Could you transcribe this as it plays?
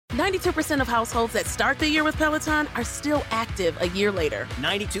92% of households that start the year with Peloton are still active a year later.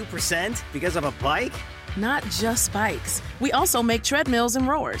 92% because of a bike? Not just bikes. We also make treadmills and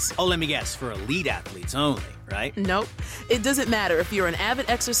rowers. Oh, let me guess, for elite athletes only, right? Nope. It doesn't matter if you're an avid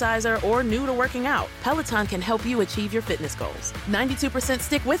exerciser or new to working out. Peloton can help you achieve your fitness goals. 92%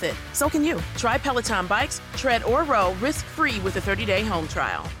 stick with it. So can you. Try Peloton bikes, tread, or row risk-free with a 30-day home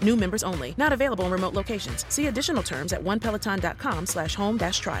trial. New members only. Not available in remote locations. See additional terms at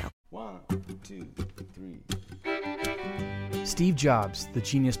onepeloton.com/home-trial. 1, 2, 3. Steve Jobs, the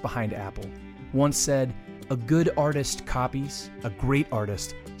genius behind Apple, once said, "A good artist copies, a great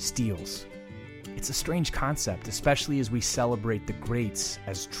artist steals." It's a strange concept, especially as we celebrate the greats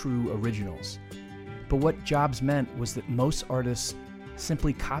as true originals. But what Jobs meant was that most artists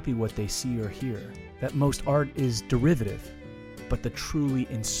simply copy what they see or hear, that most art is derivative, but the truly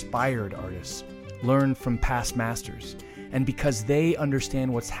inspired artists learn from past masters. And because they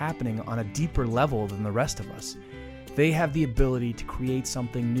understand what's happening on a deeper level than the rest of us, they have the ability to create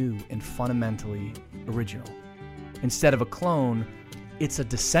something new and fundamentally original. Instead of a clone, it's a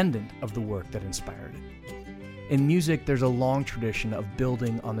descendant of the work that inspired it. In music, there's a long tradition of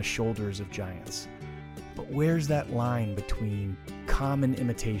building on the shoulders of giants. But where's that line between common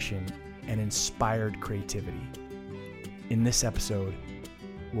imitation and inspired creativity? In this episode,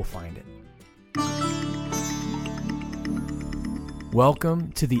 we'll find it.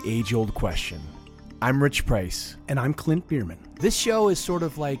 Welcome to the age-old question. I'm Rich Price. And I'm Clint Bierman. This show is sort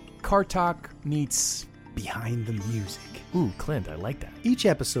of like Car Talk meets... Behind the Music. Ooh, Clint, I like that. Each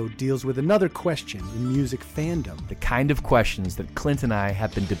episode deals with another question in music fandom. The kind of questions that Clint and I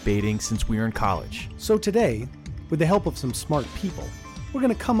have been debating since we were in college. So today, with the help of some smart people, we're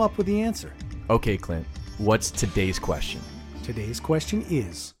going to come up with the answer. Okay, Clint, what's today's question? Today's question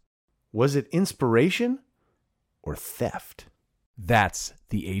is, was it inspiration or theft? That's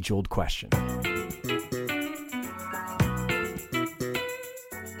the age-old question.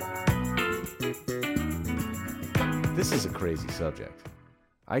 This is a crazy subject.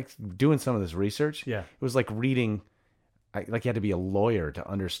 Doing some of this research, Yeah. it was like reading, like you had to be a lawyer to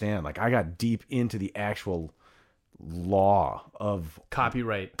understand. Like I got deep into the actual law of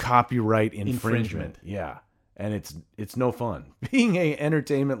Copyright. infringement. Yeah. And it's no fun. Being a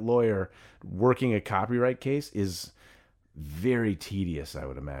entertainment lawyer working a copyright case is very tedious, I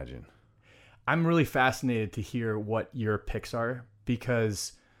would imagine. I'm really fascinated to hear what your picks are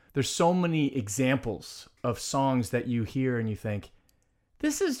because there's so many examples of songs that you hear and you think,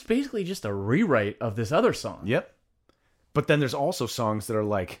 this is basically just a rewrite of this other song. Yep. But then there's also songs that are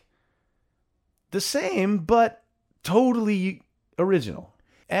like the same, but totally original.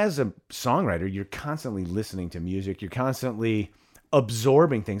 As a songwriter, you're constantly listening to music. You're constantly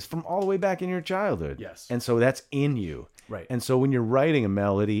absorbing things from all the way back in your childhood. Yes. And so that's in you. Right. And so when you're writing a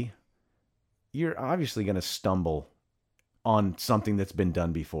melody, you're obviously going to stumble on something that's been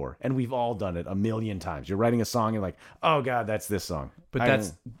done before. And we've all done it a million times. You're writing a song and like, oh God, that's this song.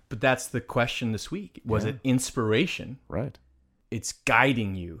 But that's the question this week. Was it inspiration? Right. It's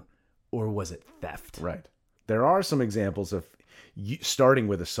guiding you, or was it theft? Right. There are some examples of you starting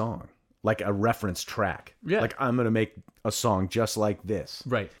with a song, like a reference track. Yeah. Like I'm going to make a song just like this.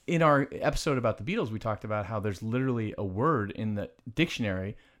 Right. In our episode about the Beatles, we talked about how there's literally a word in the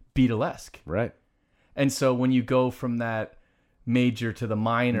dictionary, Beatlesque. Right. And so when you go from that major to the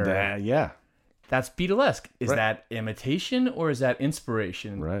minor, that's Beatlesque. Is Right. that imitation or is that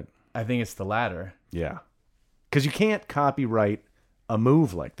inspiration? Right. I think it's the latter. Yeah. Because you can't copyright a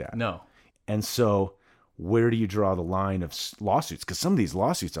move like that. No. And so where do you draw the line of lawsuits? Because some of these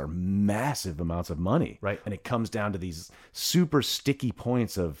lawsuits are massive amounts of money. Right. And it comes down to these super sticky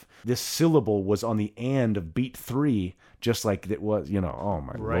points of this syllable was on the end of beat 3, just like it was, oh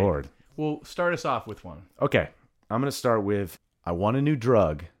my Right. Lord. Well, start us off with one. Okay. I'm going to start with I Want a New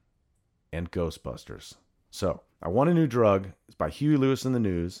Drug and Ghostbusters. So I Want a New Drug is by Huey Lewis and the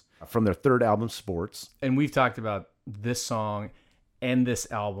News from their third album, Sports. And we've talked about this song and this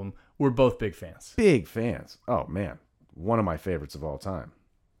album. We're both big fans. Big fans. Oh, man. One of my favorites of all time.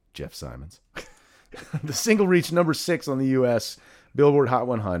 Jeff Simons. The single reached number 6 on the U.S. Billboard Hot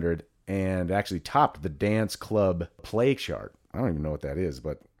 100 and actually topped the Dance Club Play chart. I don't even know what that is,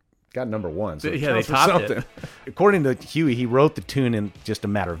 but got number 1. So Yeah, they counts for topped something. it. According to Huey, he wrote the tune in just a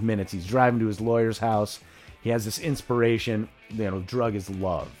matter of minutes. He's driving to his lawyer's house. He has this inspiration. Drug is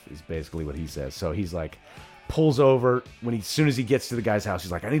love is basically what he says. So he's like, pulls over as soon as he gets to the guy's house.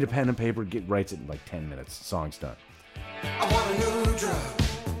 He's like, I need a pen and paper. Writes it in like 10 minutes. Song's done. I want a new drug.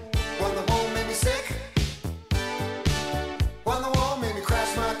 One that won't make me sick. One that won't make me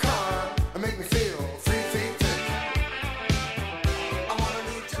crash my car and make me feel 3 feet thick. I want a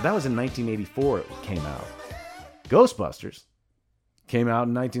new drug. So that was in 1984 it came out. Ghostbusters came out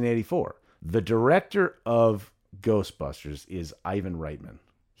in 1984. The director of Ghostbusters is Ivan Reitman.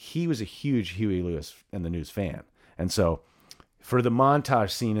 He was a huge Huey Lewis and the News fan. And so for the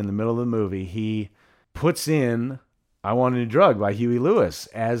montage scene in the middle of the movie, he puts in I Want a New Drug by Huey Lewis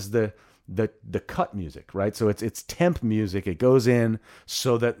as the cut music, right? So it's temp music. It goes in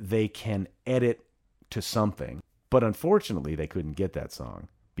so that they can edit to something. But unfortunately, they couldn't get that song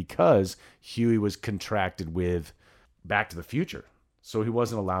because Huey was contracted with Back to the Future. So he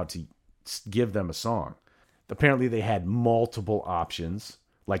wasn't allowed to give them a song. Apparently, they had multiple options,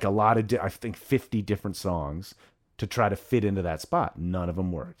 like a lot of, I think 50 different songs to try to fit into that spot. None of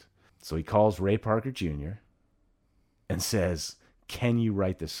them worked. So he calls Ray Parker Jr. and says, can you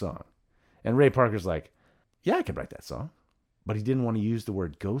write this song? And Ray Parker's like, yeah, I can write that song. But he didn't want to use the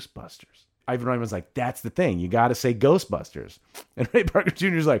word Ghostbusters. Ivan Reitman's like, that's the thing. You got to say Ghostbusters. And Ray Parker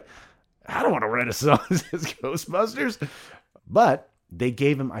Jr.'s like, I don't want to write a song that says Ghostbusters. But they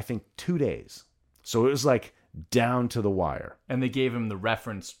gave him, I think, 2 days. So it was like down to the wire. And they gave him the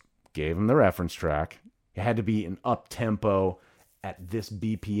reference. Gave him the reference track. It had to be an up-tempo at this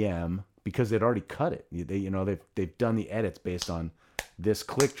BPM because they'd already cut it. They've done the edits based on this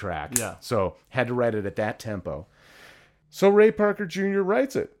click track. Yeah. So had to write it at that tempo. So Ray Parker Jr.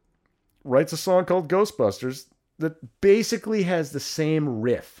 writes a song called Ghostbusters that basically has the same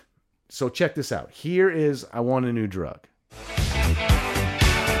riff. So check this out. Here is I Want a New Drug.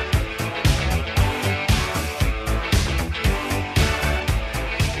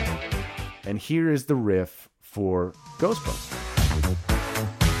 And here is the riff for Ghostbusters.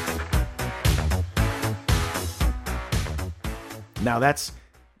 Now that's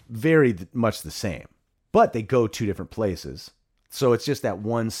very much the same, but they go two different places. So it's just that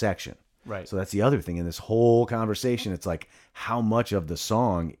one section. Right. So that's the other thing in this whole conversation. It's like how much of the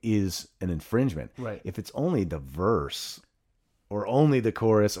song is an infringement. Right. If it's only the verse or only the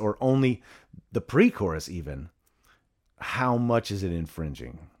chorus or only the pre-chorus even, how much is it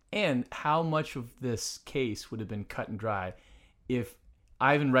infringing? And how much of this case would have been cut and dry if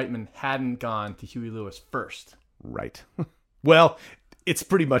Ivan Reitman hadn't gone to Huey Lewis first? Right. Well, it's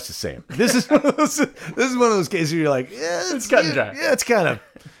pretty much the same. This is one of those cases where you're like, yeah, it's cut and dry. Yeah,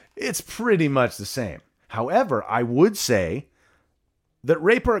 it's pretty much the same. However, I would say that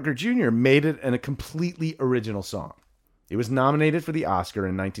Ray Parker Jr. made it in a completely original song. It was nominated for the Oscar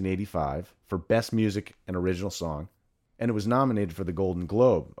in 1985 for Best Music and Original Song, and it was nominated for the Golden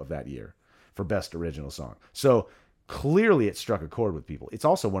Globe of that year for Best Original Song. So clearly it struck a chord with people. It's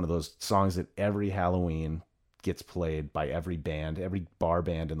also one of those songs that every Halloween gets played by every band. Every bar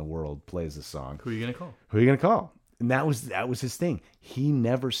band in the world plays this song. Who are you going to call? Who are you going to call? And that was his thing. He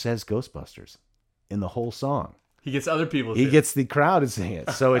never says Ghostbusters in the whole song. He gets other people to He sing. gets the crowd to sing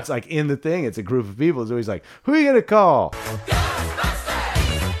it. So it's like in the thing, it's a group of people. So he's like, who are you going to call?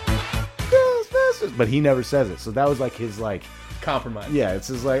 Ghostbusters! But he never says it. So that was like his like... compromise. Yeah, it's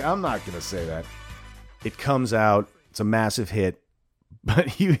just like, I'm not going to say that. It comes out. It's a massive hit. But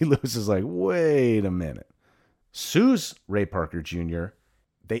Huey Lewis is like, wait a minute. Sues Ray Parker Jr.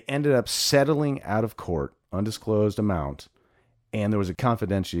 They ended up settling out of court, undisclosed amount, and there was a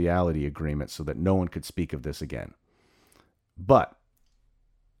confidentiality agreement so that no one could speak of this again. But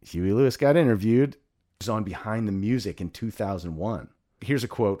Huey Lewis got interviewed. He was on Behind the Music in 2001. Here's a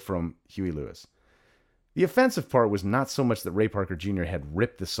quote from Huey Lewis. The offensive part was not so much that Ray Parker Jr. had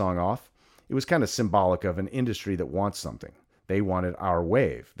ripped the song off. It was kind of symbolic of an industry that wants something. They wanted our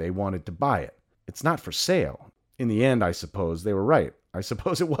wave. They wanted to buy it. It's not for sale. In the end, I suppose they were right. I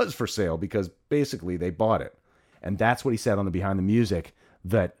suppose it was for sale because basically they bought it. And that's what he said on the Behind the Music,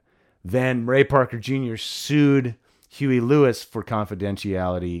 that then Ray Parker Jr. sued Huey Lewis for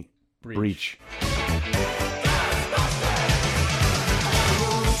confidentiality breach.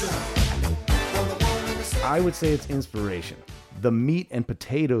 I would say it's inspiration. The meat and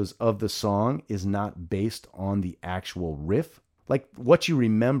potatoes of the song is not based on the actual riff. Like what you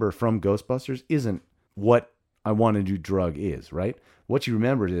remember from Ghostbusters isn't what I Want a New Drug is, right? What you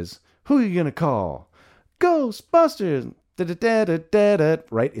remember is, who are you going to call? Ghostbusters! Da-da-da-da-da-da.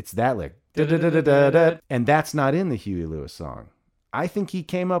 Right? It's that lick. Da-da-da-da-da-da. And that's not in the Huey Lewis song. I think he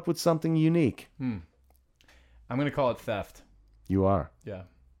came up with something unique. I'm going to call it theft. You are. Yeah.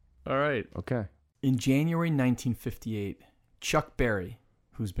 All right. Okay. In January 1958, Chuck Berry,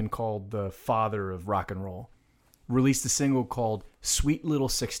 who's been called the father of rock and roll, released a single called Sweet Little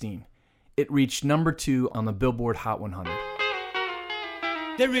 16. It reached number 2 on the Billboard Hot 100.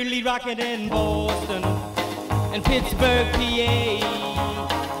 They're really rocking in Boston and Pittsburgh,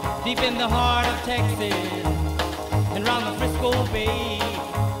 PA, deep in the heart of Texas and round the Frisco Bay.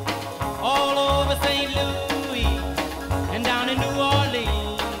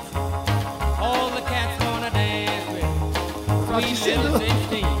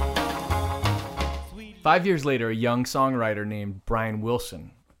 5 years later, a young songwriter named Brian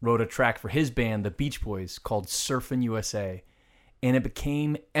Wilson wrote a track for his band, the Beach Boys, called Surfin' USA, and it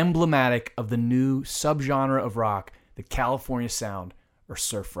became emblematic of the new subgenre of rock, the California sound, or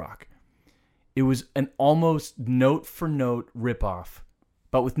surf rock. It was an almost note-for-note ripoff,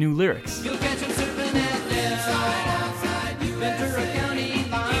 but with new lyrics. You'll catch 'em surfing at outside, Ventura County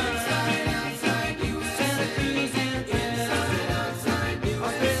line. Santa Cruz and Australia,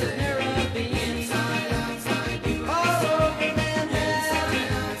 Caribbean. All over Manhattan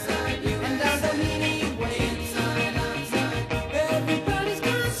and down the Meany Way. Everybody's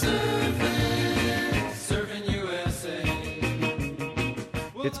gone surfing USA.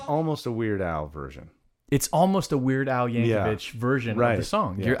 It's almost a Weird Al version. It's almost a Weird Al Yankovic version of the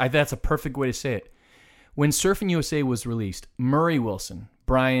song. Yeah. That's a perfect way to say it. When Surfin' USA was released, Murray Wilson,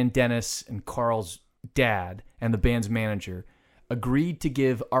 Brian, Dennis, and Carl's dad, and the band's manager agreed to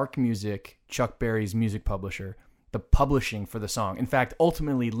give Arc Music, Chuck Berry's music publisher, the publishing for the song. In fact,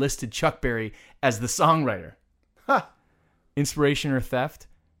 ultimately listed Chuck Berry as the songwriter. Inspiration or theft?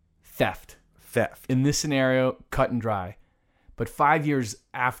 Theft. In this scenario, cut and dry. But 5 years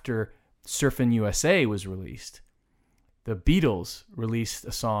after Surfin' USA was released, the Beatles released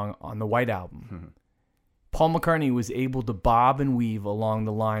a song on the White Album. Paul McCartney was able to bob and weave along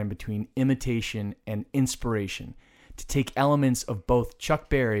the line between imitation and inspiration to take elements of both Chuck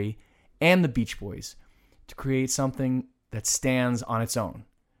Berry and the Beach Boys to create something that stands on its own.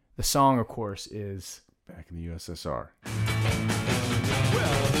 The song, of course, is Back in the USSR.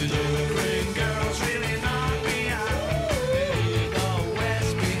 Well, the Ukraine girls really knock me out. Leave the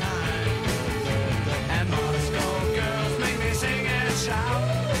West behind. And Moscow girls make me sing and shout.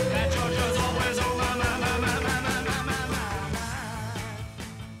 That Georgia's always over my.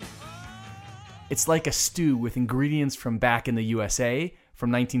 It's like a stew with ingredients from Back in the USA from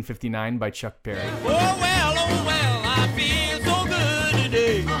 1959 by Chuck Berry. Oh well, I feel so good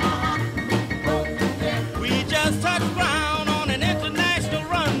today. We just touched ground on an international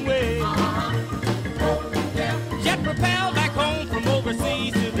runway. Jet propelled back home from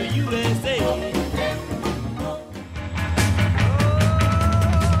overseas to the USA.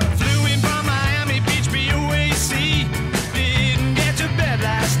 Flew in from Miami Beach, BUAC. Didn't get to bed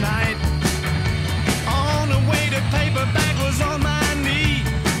last night. On the way to paperback was on my knee.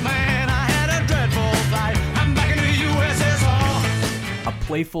 Man, I had a dreadful flight. I'm back in the USSR. A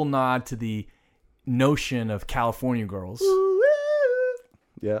playful nod to the notion of California girls.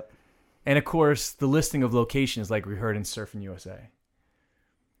 Yeah. And of course, the listing of locations like we heard in Surfin' USA.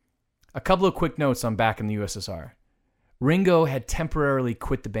 A couple of quick notes on Back in the USSR. Ringo had temporarily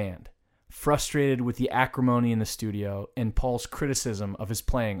quit the band, frustrated with the acrimony in the studio and Paul's criticism of his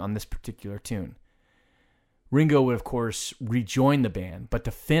playing on this particular tune. Ringo would, of course, rejoin the band, but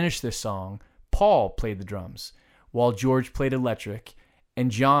to finish this song, Paul played the drums, while George played electric and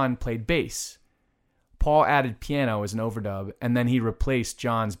John played bass. Paul added piano as an overdub, and then he replaced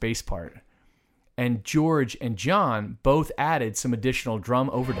John's bass part. And George and John both added some additional drum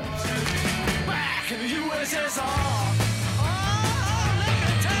overdubs. Back in the USSR. Oh, let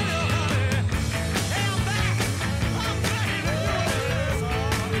me tell you, honey. Hey, I'm back in the USSR.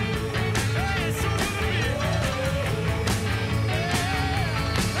 Hey, so good to be.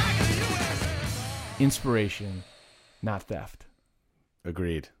 Back in the USSR. Inspiration, not theft.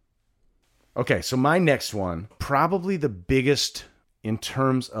 Agreed. Okay, so my next one, probably the biggest in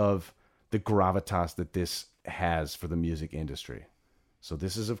terms of the gravitas that this has for the music industry. So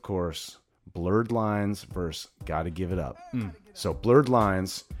this is, of course, Blurred Lines versus Gotta Give It Up. So Blurred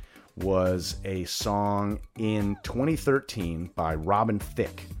Lines was a song in 2013 by Robin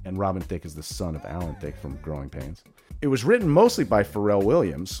Thicke. And Robin Thicke is the son of Alan Thicke from Growing Pains. It was written mostly by Pharrell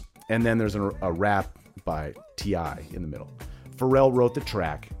Williams, and then there's a rap by T.I. in the middle. Pharrell wrote the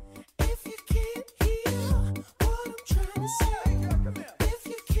track. If you can't hear what I'm trying to say, if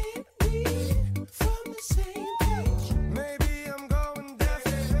you can't read from the same page, maybe I'm going deaf,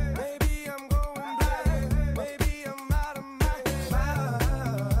 maybe I'm going blind, maybe I'm out of my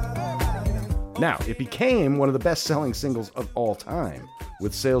mind. Now, it became one of the best-selling singles of all time,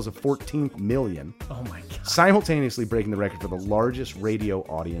 with sales of 14 million, Oh my God. simultaneously breaking the record for the largest radio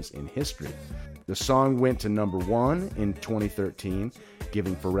audience in history. The song went to number one in 2013,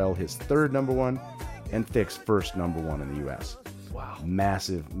 giving Pharrell his third number one and Thicke's first number one in the U.S. Wow.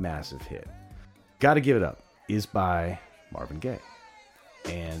 Massive, massive hit. Gotta Give It Up is by Marvin Gaye.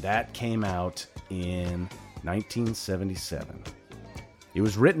 And that came out in 1977. It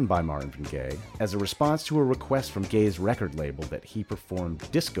was written by Marvin Gaye as a response to a request from Gaye's record label that he performed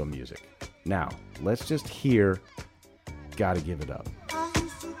disco music. Now, let's just hear Gotta Give It Up. I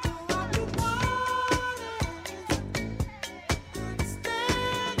used to go out to water.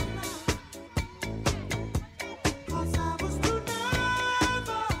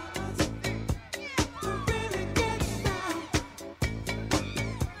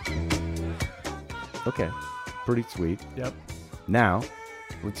 Okay, pretty sweet. Yep. Now,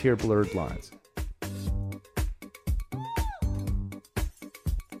 let's hear Blurred Lines.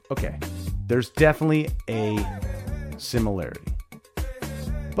 Okay, there's definitely a similarity,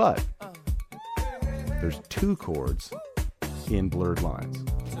 but there's 2 chords in Blurred Lines.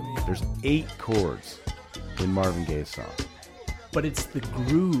 There's 8 chords in Marvin Gaye's song. But it's the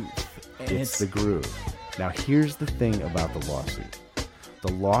groove. And It's the groove. Now, here's the thing about the lawsuit.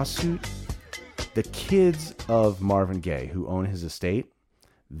 The lawsuit, the kids of Marvin Gaye who own his estate,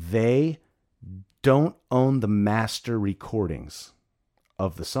 they don't own the master recordings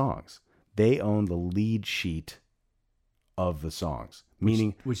of the songs. They own the lead sheet of the songs,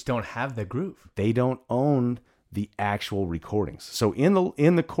 meaning which don't have the groove. they don't own the actual recordings. So in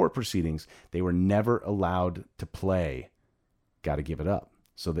the court proceedings, they were never allowed to play Gotta Give It Up.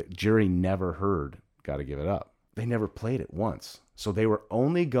 So the jury never heard Gotta Give It Up. They never played it once. So they were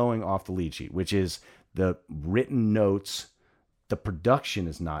only going off the lead sheet, which is the written notes. The production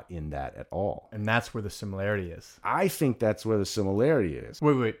is not in that at all. And that's where the similarity is. I think that's where the similarity is.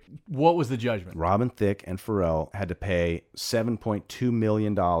 Wait. What was the judgment? Robin Thicke and Pharrell had to pay $7.2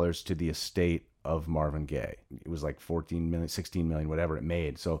 million to the estate of Marvin Gaye. It was like 14 million, 16 million, whatever it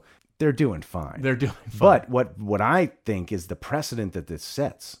made. So they're doing fine. They're doing fine. But what I think is the precedent that this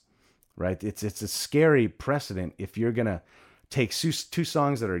sets, right? It's a scary precedent if you're gonna take 2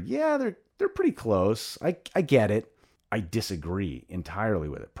 songs that are, they're pretty close. I get it. I disagree entirely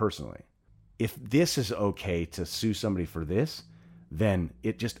with it personally. If this is okay to sue somebody for this, then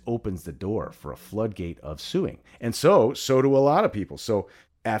it just opens the door for a floodgate of suing. And so do a lot of people. So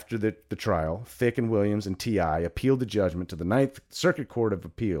after the trial, Thicke and Williams and T.I. appealed the judgment to the Ninth Circuit Court of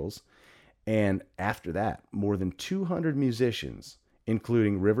Appeals. And after that, more than 200 musicians,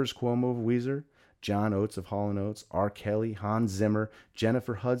 including Rivers Cuomo of Weezer, John Oates of Hall & Oates, R. Kelly, Hans Zimmer,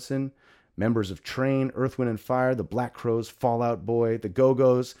 Jennifer Hudson, members of Train, Earth, Wind & Fire, the Black Crowes, Fall Out Boy, the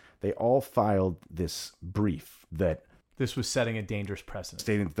Go-Go's, they all filed this brief that This was setting a dangerous precedent.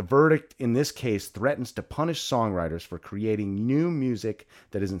 stating that the verdict in this case threatens to punish songwriters for creating new music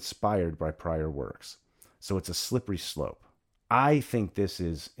that is inspired by prior works. So it's a slippery slope. I think this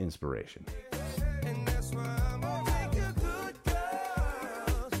is inspiration. And that's why I'm gonna make you good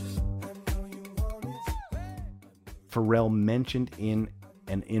girl. I know you want it. Pharrell mentioned in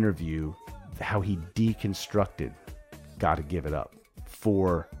an interview how he deconstructed Gotta Give It Up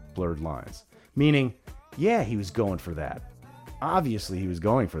for Blurred Lines. Meaning, yeah, he was going for that. Obviously, he was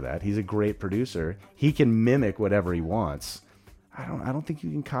going for that. He's a great producer. He can mimic whatever he wants. I don't think you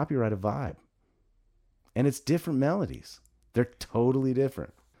can copyright a vibe. And it's different melodies. They're totally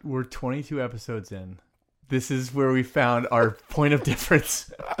different. We're 22 episodes in. This is where we found our point of difference.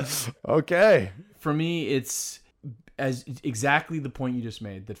 Okay. For me, it's as exactly the point you just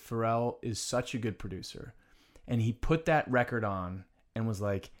made, that Pharrell is such a good producer. And he put that record on and was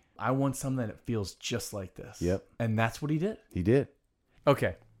like, I want something that feels just like this. Yep. And that's what he did. He did.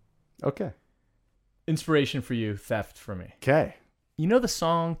 Okay. Okay. Inspiration for you, theft for me. Okay. You know the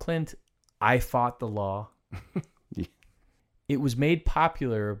song, Clint, I Fought the Law? Yeah. It was made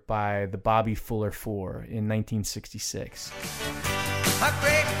popular by the Bobby Fuller Four in 1966. I'm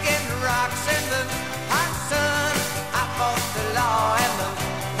breaking the rocks in the hot sun. I fought the law and the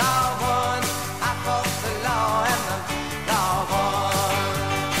law won. I fought the law and the law won.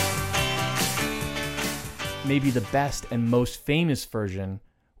 Maybe the best and most famous version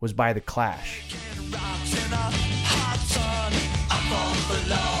was by The Clash. Rocks in the hot sun. I fought the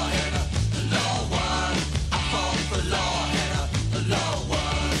law and the law won. I fought the law and the law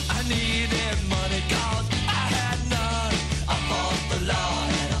won. I needed money 'cause I had none. I fought the law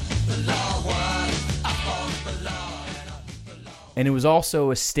and the law won. I fought the law and the law. And it was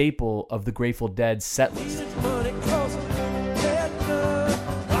also a staple of the Grateful Dead set list. Money 'cause I had none.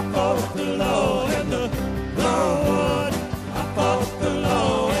 I fought the law and the law won. I fought the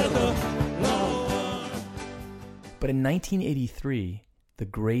law and the law won. But in 1983, the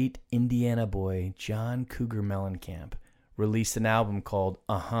great Indiana boy John Cougar Mellencamp released an album called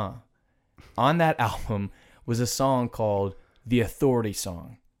Uh-Huh. On that album was a song called The Authority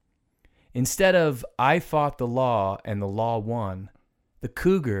Song. Instead of I fought the law and the law won, the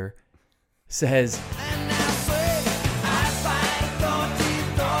Cougar says, And I say, I fight authority,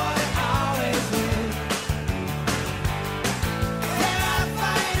 authority always wins. Yeah, I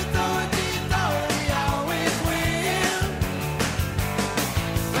fight authority, authority always wins.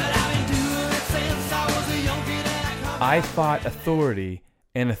 But I've been doing it since I was a young kid and I come I fought authority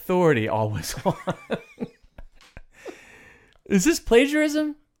and authority always won. Is this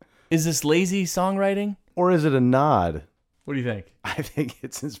plagiarism? Is this lazy songwriting? Or is it a nod What do you think? I think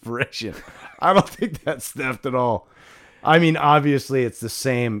it's inspiration. I don't think that's theft at all. I mean, obviously, it's the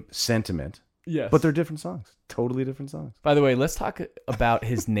same sentiment, Yes. but they're different songs. Totally different songs. By the way, let's talk about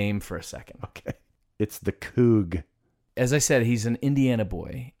his name for a second. Okay. It's the Coug. As I said, he's an Indiana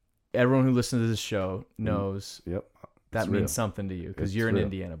boy. Everyone who listens to this show knows Yep. that It's means real. something to you because It's you're an real.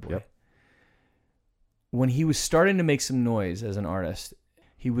 Indiana boy. Yep. When he was starting to make some noise as an artist,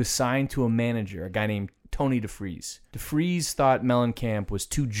 he was signed to a manager, a guy named Tony DeFries. DeFries thought Mellencamp was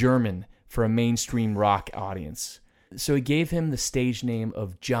too German for a mainstream rock audience. So he gave him the stage name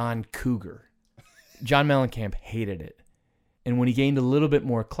of John Cougar. John Mellencamp hated it. And when he gained a little bit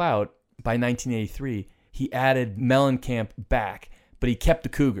more clout, by 1983, he added Mellencamp back, but he kept the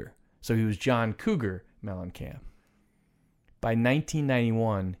Cougar. So he was John Cougar Mellencamp. By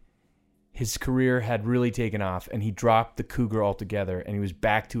 1991, his career had really taken off, and he dropped the Cougar altogether, and he was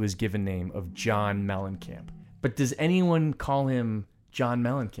back to his given name of John Mellencamp. But does anyone call him John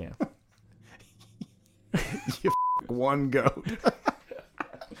Mellencamp? One goat.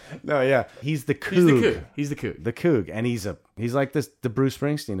 No, yeah. He's the Coug. He's the Coug. He's the Coug. The Coug. And he's like the Bruce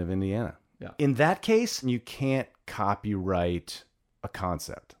Springsteen of Indiana. Yeah. In that case, you can't copyright a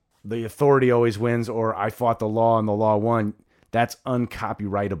concept. The authority always wins, or I fought the law and the law won. That's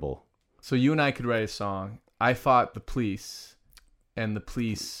uncopyrightable. So you and I could write a song. I fought the police, and the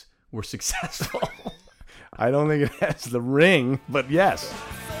police were successful. I don't think it has the ring, but yes.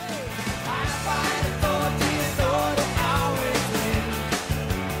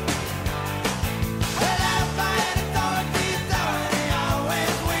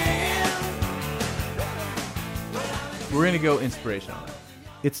 We're going to go inspiration on it.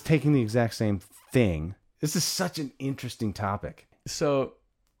 It's taking the exact same thing. This is such an interesting topic. So,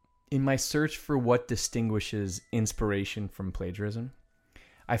 in my search for what distinguishes inspiration from plagiarism,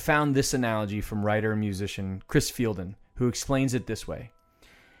 I found this analogy from writer and musician Chris Fielden, who explains it this way.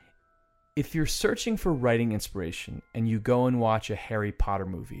 If you're searching for writing inspiration and you go and watch a Harry Potter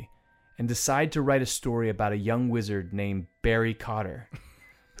movie and decide to write a story about a young wizard named Barry Cotter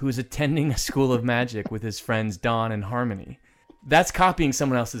who is attending a school of magic with his friends Don and Harmony, that's copying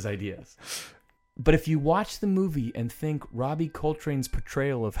someone else's ideas. But if you watch the movie and think Robbie Coltrane's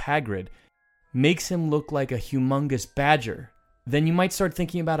portrayal of Hagrid makes him look like a humongous badger, then you might start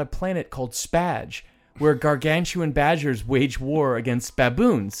thinking about a planet called Spage, where gargantuan badgers wage war against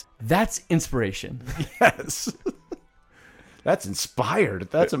baboons. That's inspiration. Yes. That's inspired.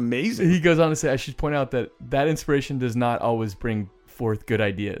 That's amazing. He goes on to say, I should point out that inspiration does not always bring forth good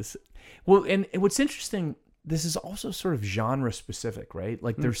ideas. Well, and what's interesting, this is also sort of genre specific, right?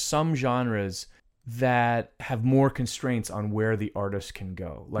 Like there's some genres that have more constraints on where the artist can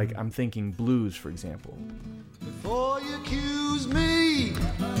go. Like I'm thinking blues, for example. Before you accuse me,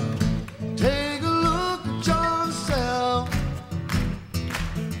 take a look at yourself.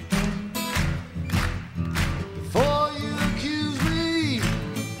 Before you accuse me,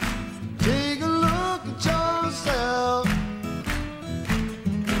 take a look at yourself.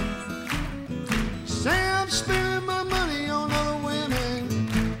 Say I'm spending my money on other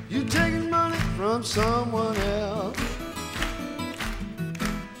women. You taking money from someone else.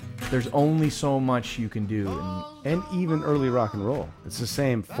 There's only so much you can do. And even early rock and roll. It's the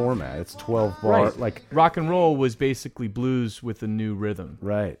same format. It's 12 bar. Right. Like, Rock and roll was basically blues with a new rhythm.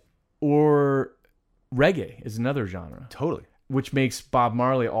 right. Or reggae is another genre, Totally. which makes Bob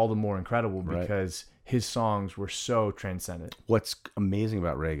Marley all the more incredible Right. because his songs were so transcendent. What's amazing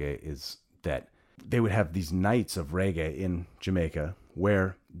about reggae is that they would have these nights of reggae in Jamaica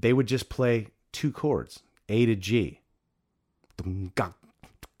where they would just play two chords, A to G.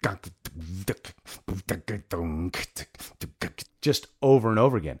 Just over and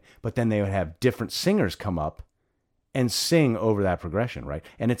over again. But then they would have different singers come up and sing over that progression, right?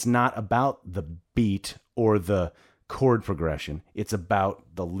 And it's not about the beat or the chord progression. It's about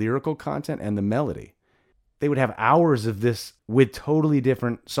the lyrical content and the melody. They would have hours of this with totally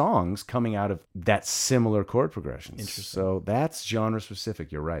different songs coming out of that similar chord progressions. Interesting. So that's genre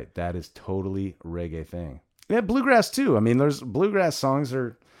specific. You're right. That is totally a reggae thing. Yeah, bluegrass too. I mean, there's bluegrass songs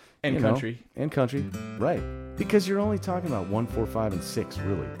are And you know, country. and country, right? Because you're only talking about 1, 4, 5, and 6,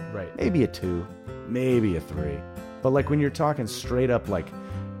 really. Right. Maybe a 2, maybe a 3. But like when you're talking straight up like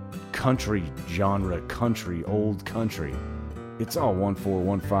country genre, country, old country, it's all 1, 4,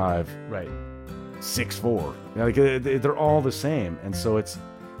 1, 5. Right. 6, 4. Like they're all the same, and so it's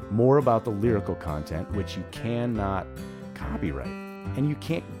more about the lyrical content, which you cannot copyright, and you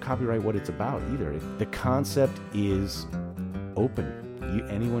can't copyright what it's about either. The concept is open.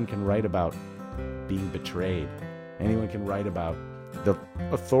 Anyone can write about being betrayed. Anyone can write about the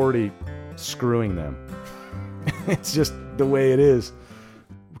authority screwing them. It's just the way it is.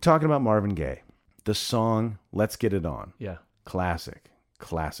 We're talking about Marvin Gaye. The song "Let's Get It On." Yeah. Classic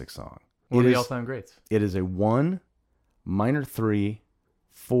song. One of It the is- all-time greats. It is a 1 minor 3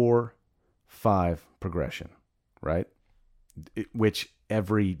 4 5 progression, right? Which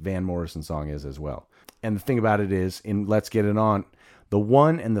every Van Morrison song is as well. And the thing about it is, in Let's Get It On, the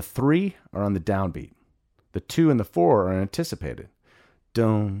 1 and the 3 are on the downbeat. The 2 and the 4 are anticipated.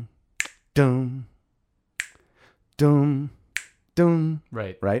 Dum, dum, dum, dum.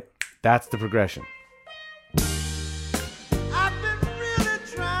 Right. Right? That's the progression. I've been really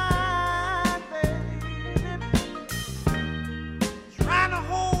trying, baby, trying to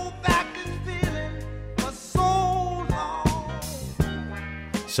hold back this feeling for so long.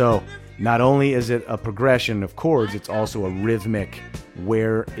 So not only is it a progression of chords, it's also a rhythmic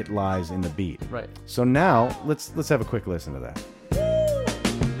where it lies in the beat. Right. So now let's have a quick listen to that.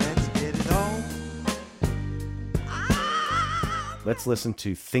 Let's get it on. Let's listen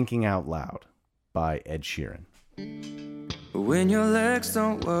to Thinking Out Loud by Ed Sheeran. When your legs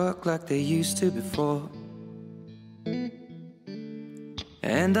don't work like they used to before,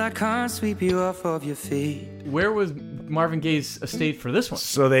 and I can't sweep you off of your feet. Where was Marvin Gaye's estate for this one?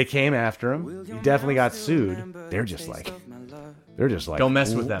 So they came after him. He definitely got sued. They're just like, Don't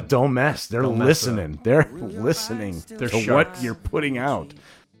mess with them. Don't mess. They're Don't mess with listening. They're listening They're to sharks. what you're putting out.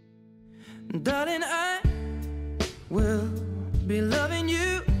 Darling, I will be loving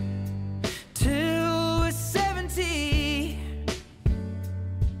you till we're 70.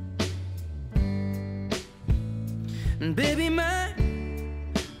 And baby, my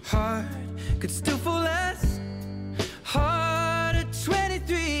heart could still fall as hard at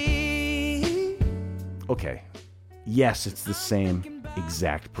 23. Okay. Yes, it's the same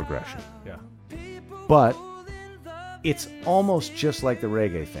exact progression. Yeah. But it's almost just like the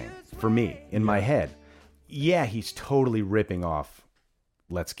reggae thing for me in my head. Yeah, he's totally ripping off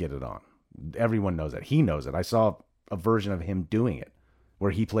Let's Get It On. Everyone knows that. He knows it. I saw a version of him doing it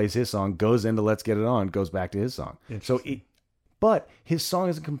where he plays his song, goes into Let's Get It On, goes back to his song. But his song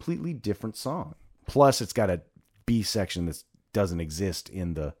is a completely different song. Plus, it's got a B section that doesn't exist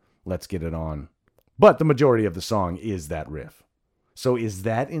in the Let's Get It On. But the majority of the song is that riff. So is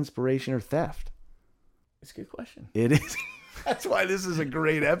that inspiration or theft? It's a good question. It is. That's why this is a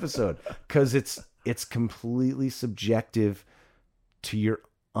great episode, because it's completely subjective to your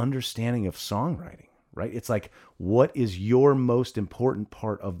understanding of songwriting, right? It's like, what is your most important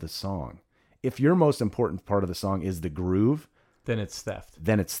part of the song? If your most important part of the song is the groove, Then it's theft.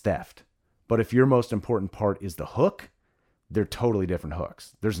 then it's theft. But if your most important part is the hook, they're totally different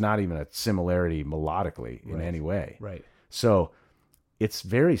hooks. There's not even a similarity melodically in any way. Right. So it's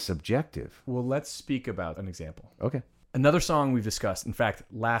very subjective. Well, let's speak about an example. Okay. Another song we've discussed. In fact,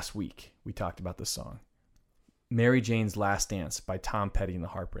 last week we talked about this song, Mary Jane's Last Dance by Tom Petty and the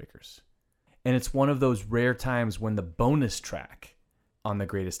Heartbreakers. And it's one of those rare times when the bonus track on the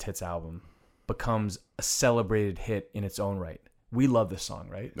Greatest Hits album becomes a celebrated hit in its own right. We love this song,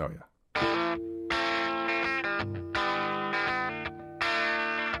 right? Oh, yeah.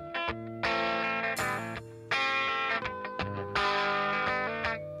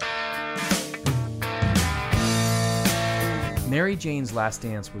 Mary Jane's Last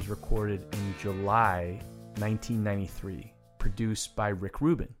Dance was recorded in July 1993, produced by Rick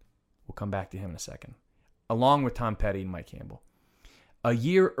Rubin. We'll come back to him in a second, along with Tom Petty and Mike Campbell. A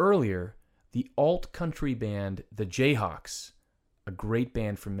year earlier, the alt-country band The Jayhawks, a great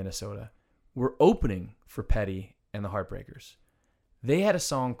band from Minnesota, were opening for Petty and the Heartbreakers. They had a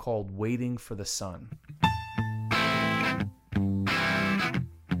song called Waiting for the Sun.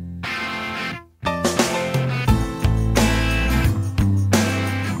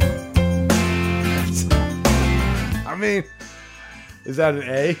 I mean, is that an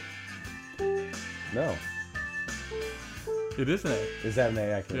A? No. It is an A. Is that an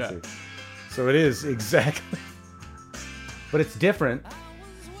A? I can't Yeah. see. So it is exactly. But it's different.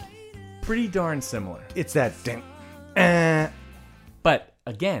 Pretty darn similar. It's that ding. But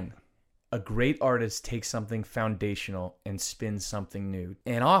again, a great artist takes something foundational and spins something new,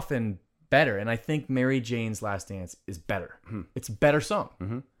 and often better. And I think Mary Jane's Last Dance is better. It's a better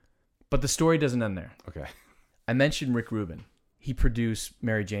song. But the story doesn't end there. Okay. I mentioned Rick Rubin. He produced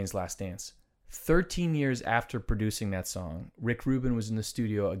Mary Jane's Last Dance. 13 years after producing that song, Rick Rubin was in the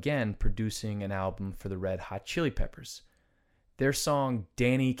studio again producing an album for the Red Hot Chili Peppers. Their song,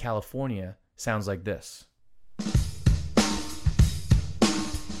 Danny California, sounds like this.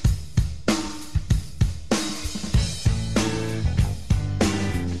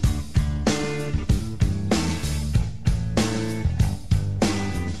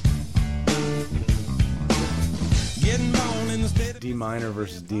 Getting born minor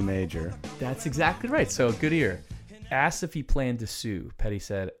versus D major. That's exactly right. So good ear. Asked if he planned to sue, Petty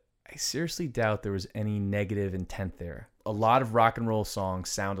said, I seriously doubt there was any negative intent there. A lot of rock and roll songs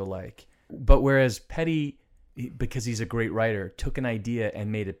sound alike. But whereas Petty, because he's a great writer, took an idea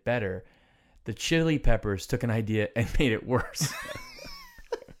and made it better, the Chili Peppers took an idea and made it worse.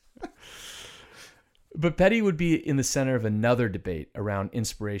 But Petty would be in the center of another debate around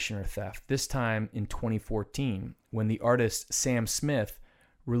inspiration or theft, this time in 2014, when the artist Sam Smith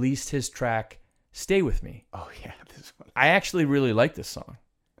released his track, Stay With Me. Oh, yeah. This one. I actually really like this song.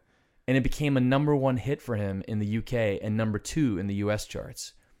 And it became a #1 hit for him in the UK and #2 in the US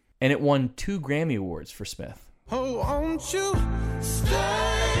charts. And it won 2 Grammy Awards for Smith. Oh, won't you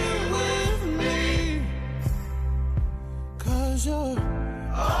stay with me? 'Cause you're all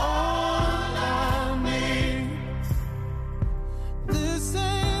I need. This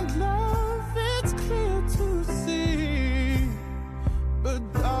ain't love, it's clear to see.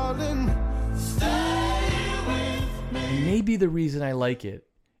 But darling, stay with me. And maybe the reason I like it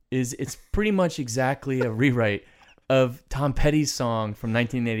is it's pretty much exactly a rewrite of Tom Petty's song from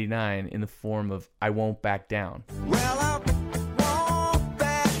 1989 in the form of I Won't Back Down. Well, I won't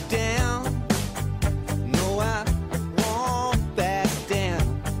back down. No, I won't back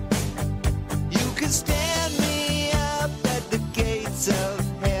down. You can stand me up at the gates of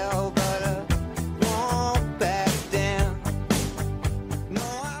hell, but I won't back down. No,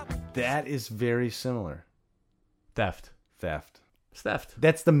 I... That is very similar. Theft. Theft. It's theft.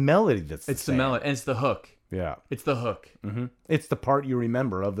 That's the melody that's It's the same. melody, and it's the hook. Yeah. It's the hook. Mm-hmm. It's the part you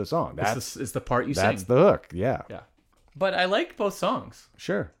remember of the song. It's the part you sing. That's the hook. Yeah. Yeah. But I like both songs.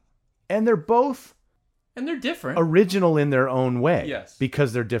 Sure. And they're both And they're different. original in their own way. Yes.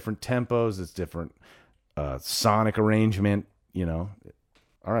 Because they're different tempos. It's different sonic arrangement, you know.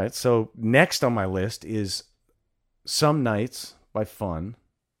 All right. So next on my list is Some Nights by Fun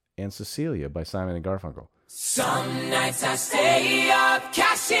and Cecilia by Simon and Garfunkel. Some nights I stay up,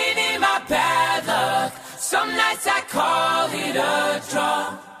 cashing in my bad luck. Some nights I call it a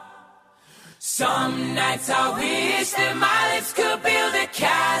draw. Some nights I wish that my lips could build a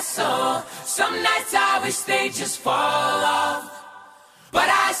castle. Some nights I wish they just fall off. But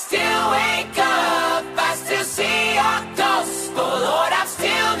I still wake up, I still see your ghost. Oh Lord, I'm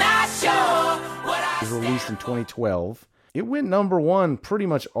still not sure what I It was released in 2012. It went #1 pretty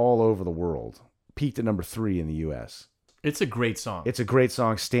much all over the world. Peaked at #3 in the U.S. It's a great song. It's a great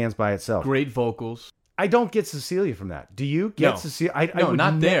song, stands by itself. great vocals. I don't get Cecilia from that. Do you get No. Cecilia? I No, would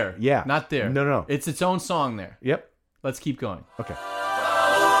not there. Yeah. Not there. No. It's its own song there. Yep. Let's keep going. Okay.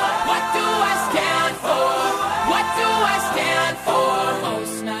 What do I stand for? What do I stand for?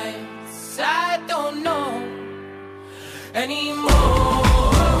 Most nights I don't know anymore.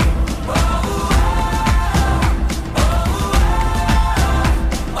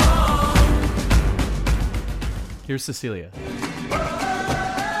 Here's Cecilia.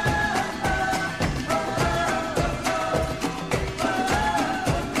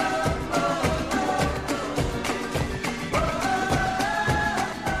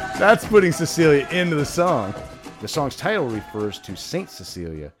 That's putting Cecilia into the song. The song's title refers to Saint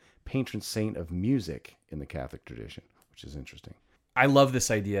Cecilia, patron saint of music in the Catholic tradition, which is interesting. I love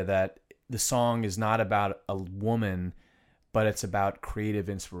this idea that the song is not about a woman, but it's about creative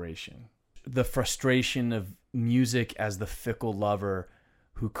inspiration. The frustration of music as the fickle lover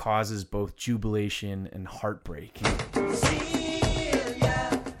who causes both jubilation and heartbreak.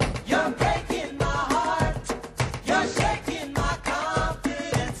 Celia, you're breaking my heart. You're shaking my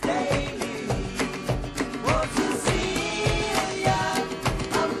confidence daily. Oh, Cecilia,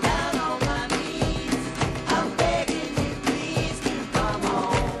 I'm down on my knees. I'm begging you, please to come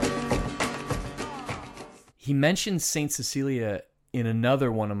home. He mentioned Saint Cecilia in another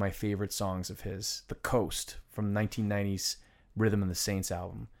one of my favorite songs of his, The Coast, from 1990's Rhythm and the Saints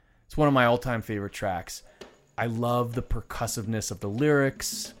album. It's one of my all-time favorite tracks. I love the percussiveness of the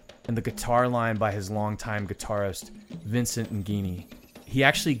lyrics and the guitar line by his longtime guitarist, Vincent Ngini. He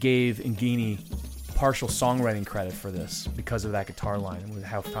actually gave Ngini partial songwriting credit for this because of that guitar line and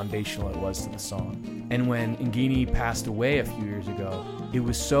how foundational it was to the song. And when Ngini passed away a few years ago, it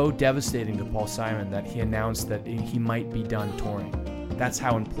was so devastating to Paul Simon that he announced that he might be done touring. That's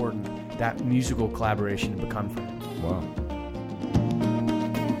how important that musical collaboration had become for him. Wow.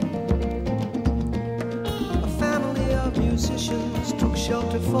 A family of musicians took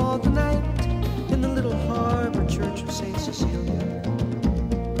shelter for the night in the little harbor church of St. Cecilia.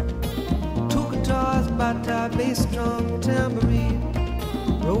 Two guitars, bata, bass drum, tambourine,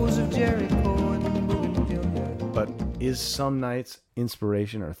 Rose of Jericho and bougainvillea. But is Some Nights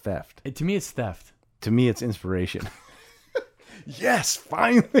inspiration or theft? To me, it's theft. To me, it's inspiration. Yes,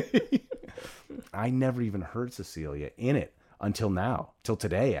 finally. I never even heard Cecilia in it until now, till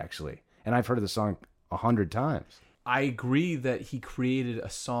today, actually. And I've heard of the song 100 times. I agree that he created a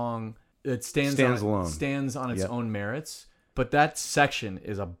song that stands on its own merits, but that section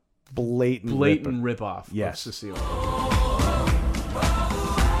is a blatant ripoff yes. of Cecilia.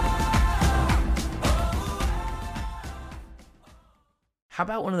 How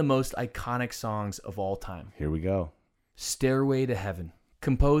about one of the most iconic songs of all time? Here we go. Stairway to Heaven.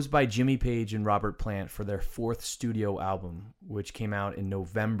 Composed by Jimmy Page and Robert Plant for their 4th studio album, which came out in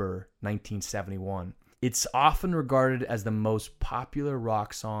November 1971. It's often regarded as the most popular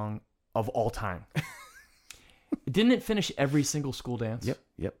rock song of all time. Didn't it finish every single school dance?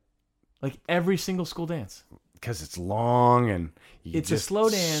 Yep. Like every single school dance. Because it's long and it's a slow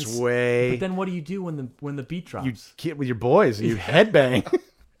dance. Sway. But then what do you do when the beat drops? You get with your boys and you headbang.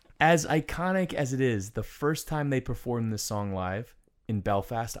 As iconic as it is, the first time they performed this song live in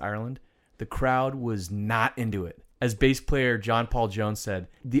Belfast, Ireland, the crowd was not into it. As bass player John Paul Jones said,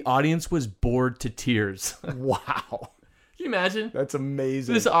 the audience was bored to tears. Wow. Can you imagine? That's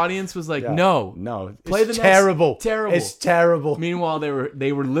amazing. This audience was like, no. Play the terrible. Terrible. It's terrible. Meanwhile,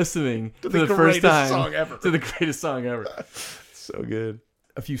 they were listening to the first time song ever. to the greatest song ever. So good.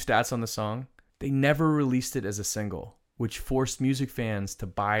 A few stats on the song. They never released it as a single, which forced music fans to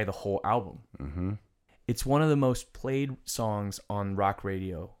buy the whole album. Mm-hmm. It's one of the most played songs on rock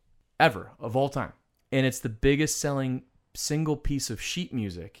radio ever, of all time. And it's the biggest selling single piece of sheet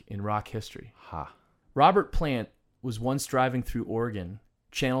music in rock history. Ha. Robert Plant was once driving through Oregon,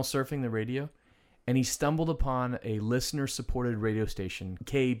 channel surfing the radio, and he stumbled upon a listener-supported radio station,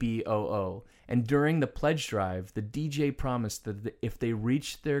 KBOO. And during the pledge drive, the DJ promised that if they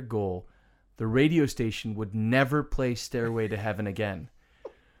reached their goal, the radio station would never play Stairway to Heaven again.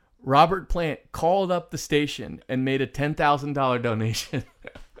 Robert Plant called up the station and made a $10,000 donation.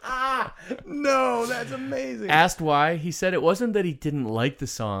 No, that's amazing. Asked why, he said it wasn't that he didn't like the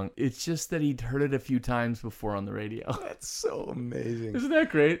song, it's just that he'd heard it a few times before on the radio. That's so amazing. Isn't that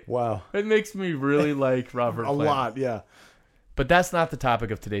great? Wow. It makes me really like Robert Plant. A lot, yeah. But that's not the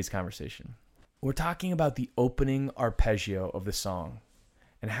topic of today's conversation. We're talking about the opening arpeggio of the song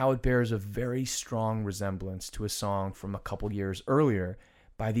and how it bears a very strong resemblance to a song from a couple years earlier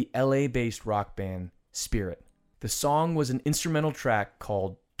by the LA-based rock band Spirit. The song was an instrumental track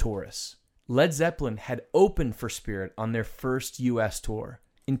called Taurus. Led Zeppelin had opened for Spirit on their first U.S. tour.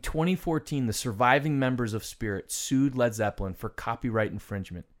 In 2014, the surviving members of Spirit sued Led Zeppelin for copyright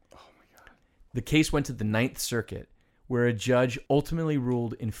infringement. Oh my God. The case went to the Ninth Circuit, where a judge ultimately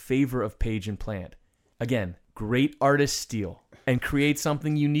ruled in favor of Page and Plant. Again, great artists steal and create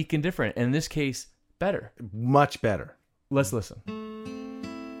something unique and different, and in this case, better. Much better. Let's listen.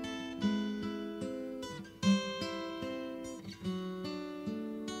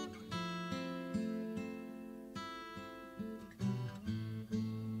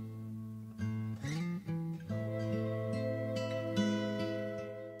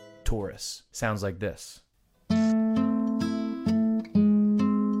 Taurus sounds like this.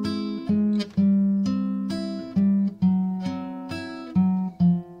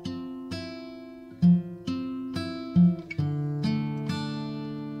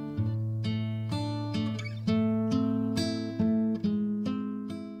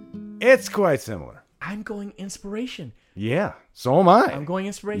 It's quite similar. I'm going inspiration. Yeah, so am I. I'm going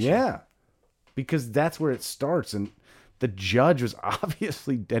inspiration. Yeah, because that's where it starts. And the judge was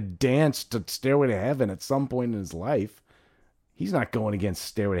obviously had danced to Stairway to Heaven at some point in his life. He's not going against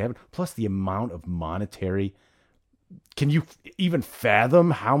Stairway to Heaven. Plus the amount of monetary. Can you even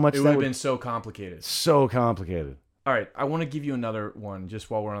fathom how much it would have been so complicated? So complicated. All right, I want to give you another one just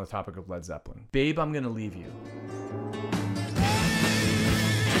while we're on the topic of Led Zeppelin. Babe, I'm going to leave you.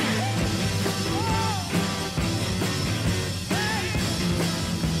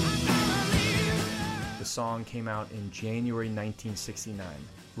 The song came out in January 1969,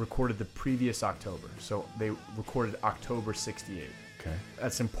 recorded the previous October. So they recorded October 68. Okay.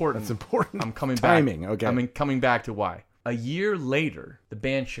 That's important. That's important. I'm coming Timing, back. okay. I'm coming back to why. A year later, the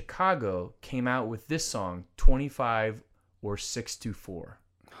band Chicago came out with this song, 25 or 624.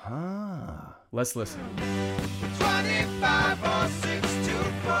 Ah. Let's listen. 25 or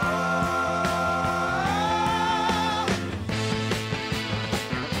 624.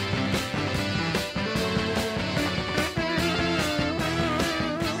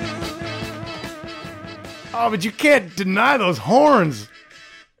 Oh, but you can't deny those horns.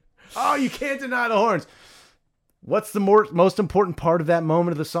 Oh, you can't deny the horns. What's the most important part of that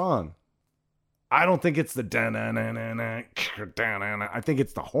moment of the song? I don't think it's the da-na-na-na-na, da-na-na. I think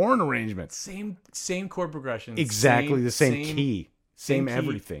it's the horn arrangement. Same chord progression. Exactly the same key. Same key,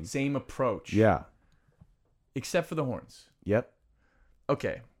 everything. Same approach. Yeah. Except for the horns. Yep.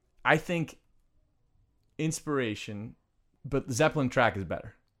 Okay. I think Inspiration, but the Zeppelin track is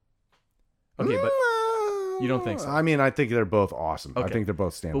better. Okay, but you don't think so? I mean, I think they're both awesome. I Okay. think they're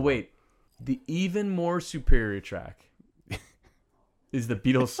both standalone. But wait, the even more superior track is the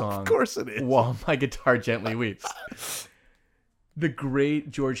Beatles song. Of course it is. While My Guitar Gently Weeps. The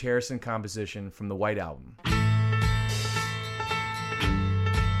great George Harrison composition from the White Album.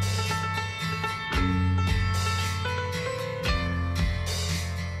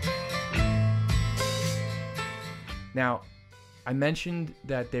 Now, I mentioned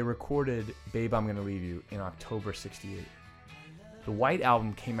that they recorded Babe, I'm Gonna Leave You in October 68. The White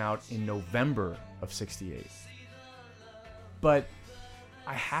Album came out in November of 68. But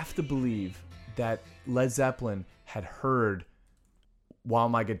I have to believe that Led Zeppelin had heard While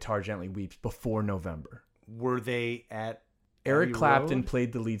My Guitar Gently Weeps before November. Were they at Eric Abbey Clapton Road?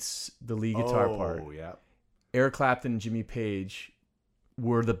 played the lead guitar part. Oh, yeah. Eric Clapton and Jimmy Page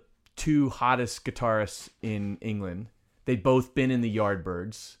were the two hottest guitarists in England. They'd both been in the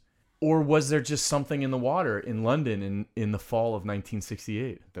Yardbirds. Or was there just something in the water in London in the fall of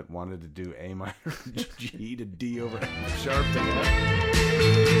 1968? That wanted to do A minor, G to D over F sharp together.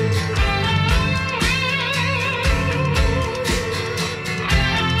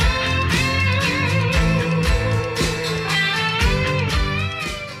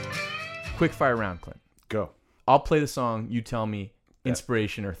 Quick fire round, Clint. Go. I'll play the song. You tell me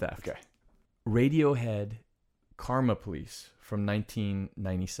inspiration or theft. Okay. Radiohead, Karma Police from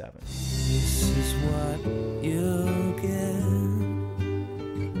 1997. This is what you'll get.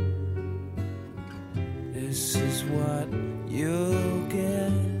 This is what you'll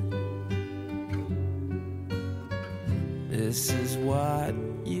get. This is what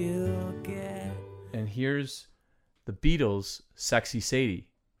you'll get. And here's the Beatles' Sexy Sadie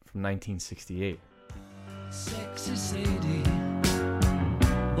from 1968. Sexy Sadie,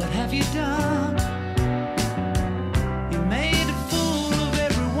 what have you done? You made a fool of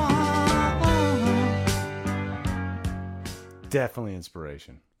everyone. Definitely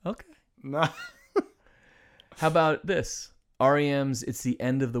inspiration. Okay. No. How about this? REM's It's the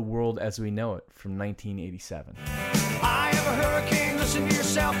End of the World as We Know It from 1987. I have a hurricane, listen to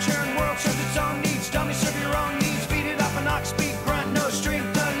yourself, churn world serves its own needs. Dummy, serve your own needs, feed it up an ox, speak, grunt, no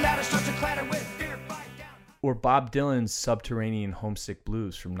strength, the ladder starts to clatter with fear, fight down. Or Bob Dylan's Subterranean Homesick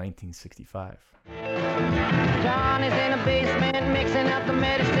Blues from 1965. John is in a basement mixing up the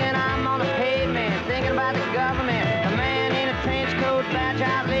medicine. I'm on a pavement thinking about the government. A man in a trench coat, badge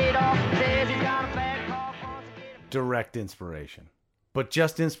out laid off, says he's got a bad cough. Direct inspiration. But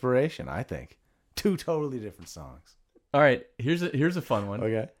just inspiration, I think. Two totally different songs. All right, here's a fun one.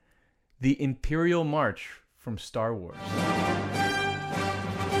 Okay. The Imperial March from Star Wars.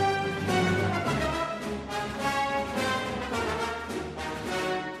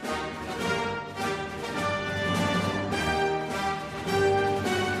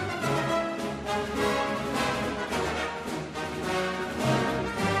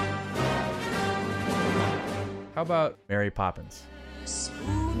 How about Mary Poppins?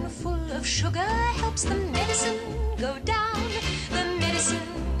 Spoonful of sugar helps the medicine go down. The medicine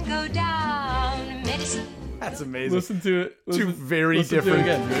go down. Medicine. That's amazing. Listen to it. Two very listen to it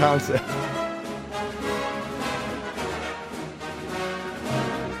different again. concepts.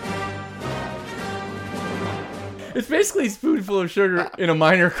 It's basically a spoonful of sugar in a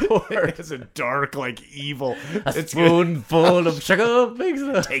minor chord. It's a dark, like evil. A spoonful of sugar makes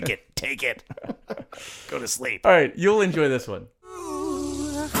it. Take it. Take it. Go to sleep. All right, you'll enjoy this one.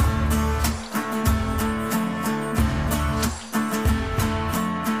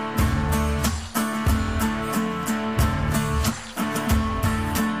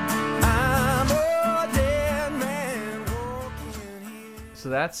 So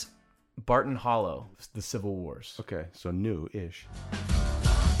that's Barton Hollow, The Civil Wars. Okay, so new-ish.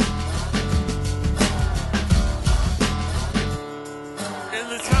 In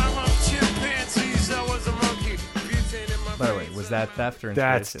the time of chimpanzees, I was a monkey. Butane in my By the way, was that theft or inspiration?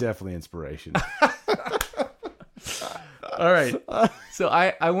 That's definitely inspiration. All right. So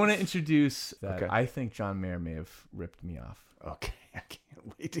I want to introduce that. Okay. I think John Mayer may have ripped me off. Okay, I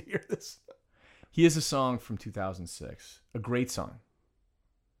can't wait to hear this. He has a song from 2006, a great song.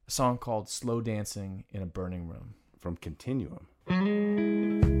 A song called Slow Dancing in a Burning Room. From Continuum.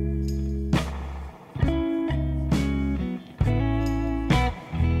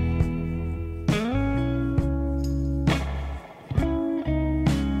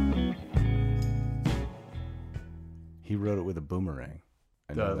 He wrote it with a boomerang.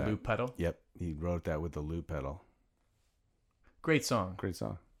 I The know that. loop pedal? Yep, he wrote that with the loop pedal. Great song. Great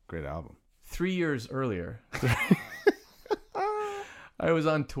song. Great album. 3 years earlier, I was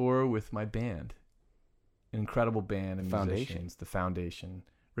on tour with my band. An incredible band of Foundation. musicians. The Foundation.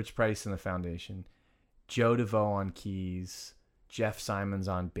 Rich Price and the Foundation. Joe DeVoe on keys. Jeff Simons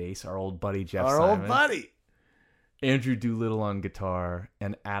on bass. Our old buddy Jeff Our Simons. old buddy. Andrew Doolittle on guitar.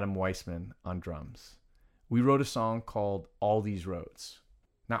 And Adam Weissman on drums. We wrote a song called All These Roads.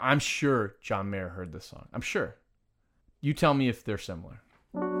 Now, I'm sure John Mayer heard this song. I'm sure. You tell me if they're similar.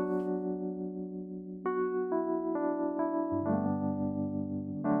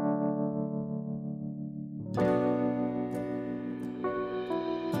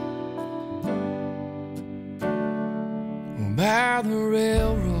 By the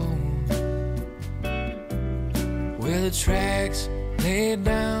railroad, where the tracks laid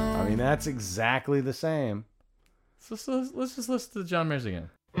down. I mean, that's exactly the same. So let's just listen to John Mayer's again.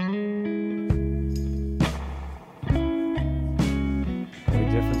 Only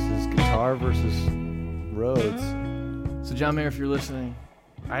difference is guitar versus Rhodes. So John Mayer, if you're listening,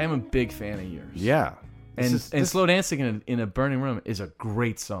 I am a big fan of yours. Yeah. And This is- Slow Dancing in a Burning Room is a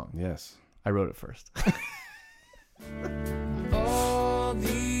great song. Yes. I wrote it first. All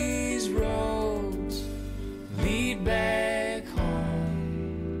these roads lead back home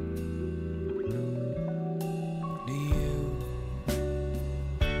to you.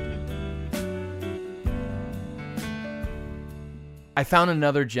 I found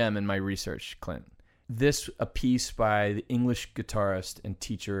another gem in my research, Clint. A piece by the English guitarist and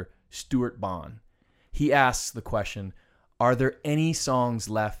teacher Stuart Bond. He asks the question, are there any songs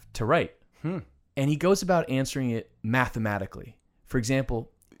left to write? And he goes about answering it mathematically. For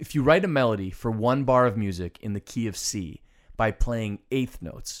example, if you write a melody for one bar of music in the key of C by playing eighth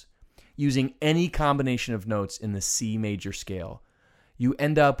notes, using any combination of notes in the C major scale, you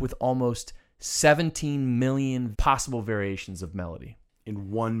end up with almost 17 million possible variations of melody.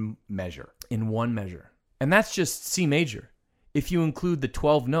 In one measure. In one measure. And that's just C major. If you include the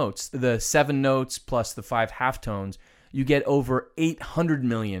 12 notes, the 7 notes plus the 5 halftones, you get over 800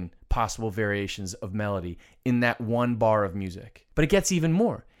 million possible variations of melody in that one bar of music. But it gets even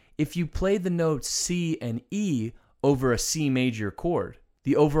more. If you play the notes C and E over a C major chord,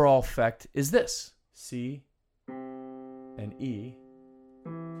 the overall effect is this. C and E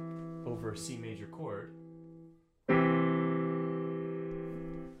over a C major chord.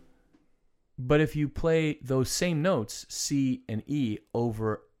 But if you play those same notes, C and E,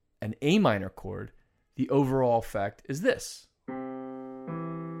 over an A minor chord, the overall effect is this.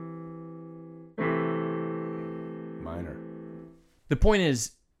 Minor. The point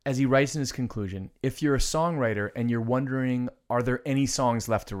is, as he writes in his conclusion, if you're a songwriter and you're wondering, are there any songs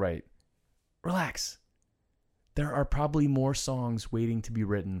left to write? Relax. There are probably more songs waiting to be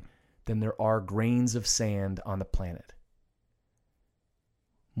written than there are grains of sand on the planet.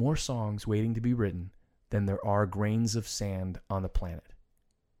 More songs waiting to be written than there are grains of sand on the planet.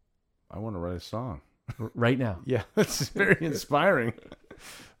 I want to write a song. Right now. Yeah, that's very inspiring.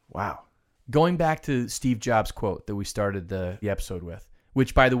 Wow. Going back to Steve Jobs' quote that we started the episode with,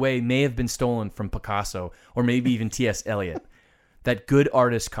 which, by the way, may have been stolen from Picasso or maybe even T.S. Eliot, that good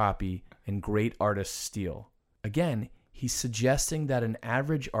artists copy and great artists steal. Again, he's suggesting that an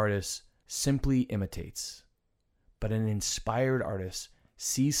average artist simply imitates, but an inspired artist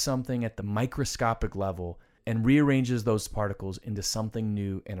sees something at the microscopic level and rearranges those particles into something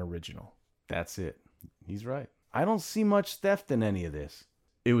new and original. That's it. He's right. I don't see much theft in any of this.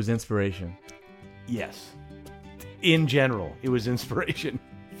 It was inspiration. Yes. In general, it was inspiration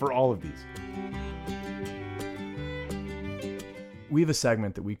for all of these. We have a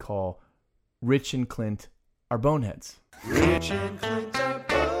segment that we call Rich and Clint Are Boneheads. Rich and Clint are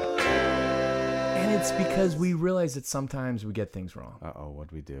boneheads. And it's because we realize that sometimes we get things wrong. Uh-oh,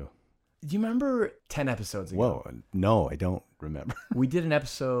 what'd we do? Do you remember 10 episodes ago? Whoa, no, I don't remember. We did an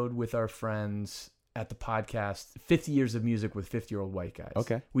episode with our friends at the podcast, 50 Years of Music with 50-Year-Old White Guys.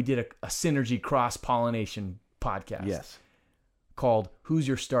 Okay. We did a synergy cross-pollination podcast. Yes. Called Who's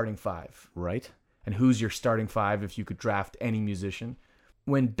Your Starting Five? Right. And who's your starting five if you could draft any musician?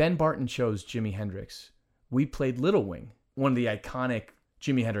 When Ben Barton chose Jimi Hendrix, we played Little Wing, one of the iconic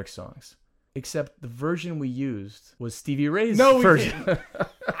Jimi Hendrix songs. Except the version we used was Stevie Ray's version.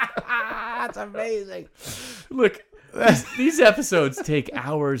 That's amazing. Look, these episodes take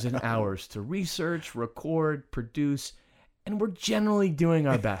hours and hours to research, record, produce, and we're generally doing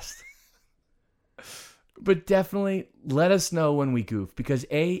our best. But definitely let us know when we goof, because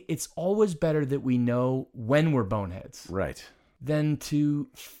A, it's always better that we know when we're boneheads Right. than to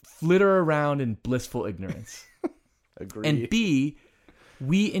flitter around in blissful ignorance. Agreed. And B,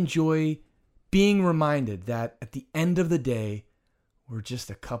 we enjoy being reminded that at the end of the day, we're just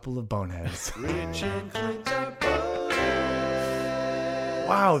a couple of boneheads.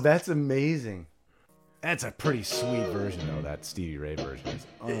 Wow, that's amazing. That's a pretty sweet version, though. That Stevie Ray version is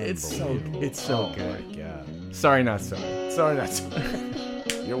unbelievable. It's so good. Oh my God. Sorry, not sorry. Sorry, not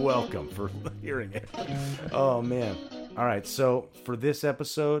sorry. You're welcome for hearing it. Oh man. All right. So for this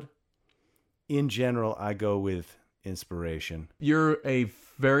episode, in general, I go with inspiration. You're a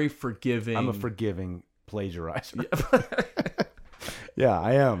very forgiving. I'm a forgiving plagiarizer. Yeah,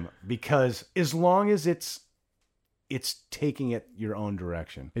 I am, because as long as it's taking it your own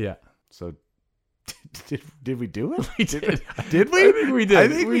direction. Yeah. So did we do it? We did. Did we? I think we did. I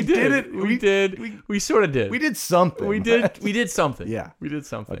think we did it. We did. We sort of did. We did something. We did something. Yeah. We did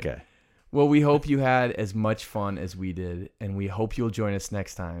something. Okay. Well, we hope you had as much fun as we did, and we hope you'll join us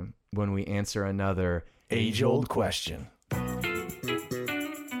next time when we answer another age-old question.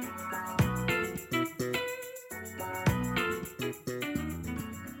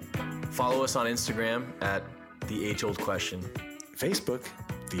 Follow us on Instagram at The Age Old Question. Facebook,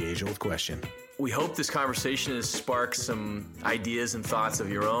 The Age Old Question. We hope this conversation has sparked some ideas and thoughts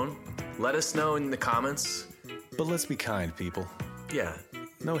of your own. Let us know in the comments. But let's be kind, people. Yeah,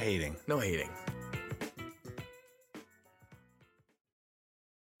 No hating. no hating.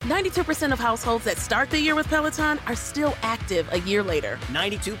 92% of households that start the year with Peloton are still active a year later.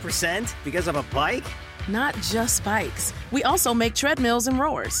 92% because of a bike? Not just bikes. We also make treadmills and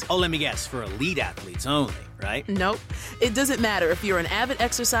rowers. Oh, let me guess, for elite athletes only, right? Nope. It doesn't matter if you're an avid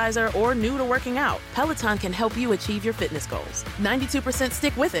exerciser or new to working out. Peloton can help you achieve your fitness goals. 92%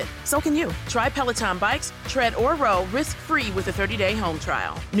 stick with it. So can you. Try Peloton bikes, tread or row risk-free with a 30-day home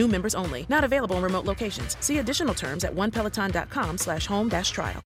trial. New members only. Not available in remote locations. See additional terms at onepeloton.com/home-trial.